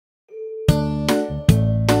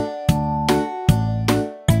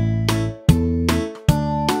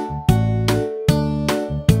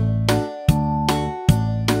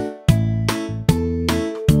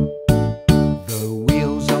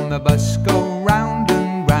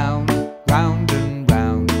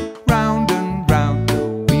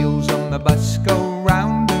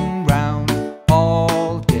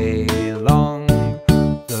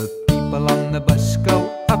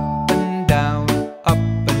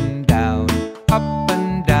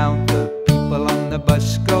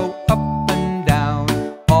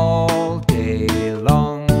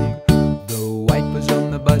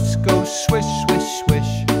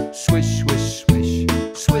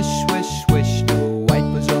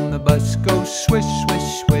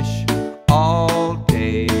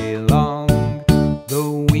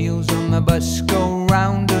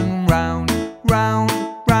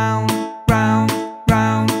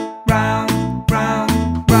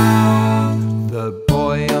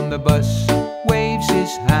the bus waves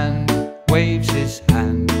his hand, waves his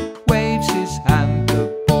hand, waves his hand.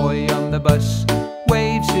 The boy on the bus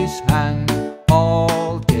waves his hand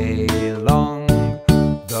all day long.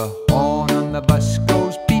 The horn on the bus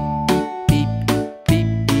goes beep, beep,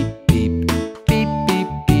 beep, beep, beep, beep, beep, beep,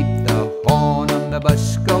 beep. The horn on the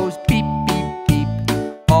bus goes beep, beep,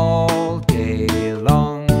 beep all day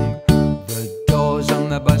long. The doors on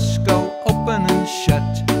the bus go open and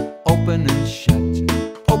shut, open and shut,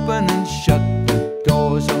 open and shut. The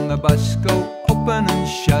doors on the bus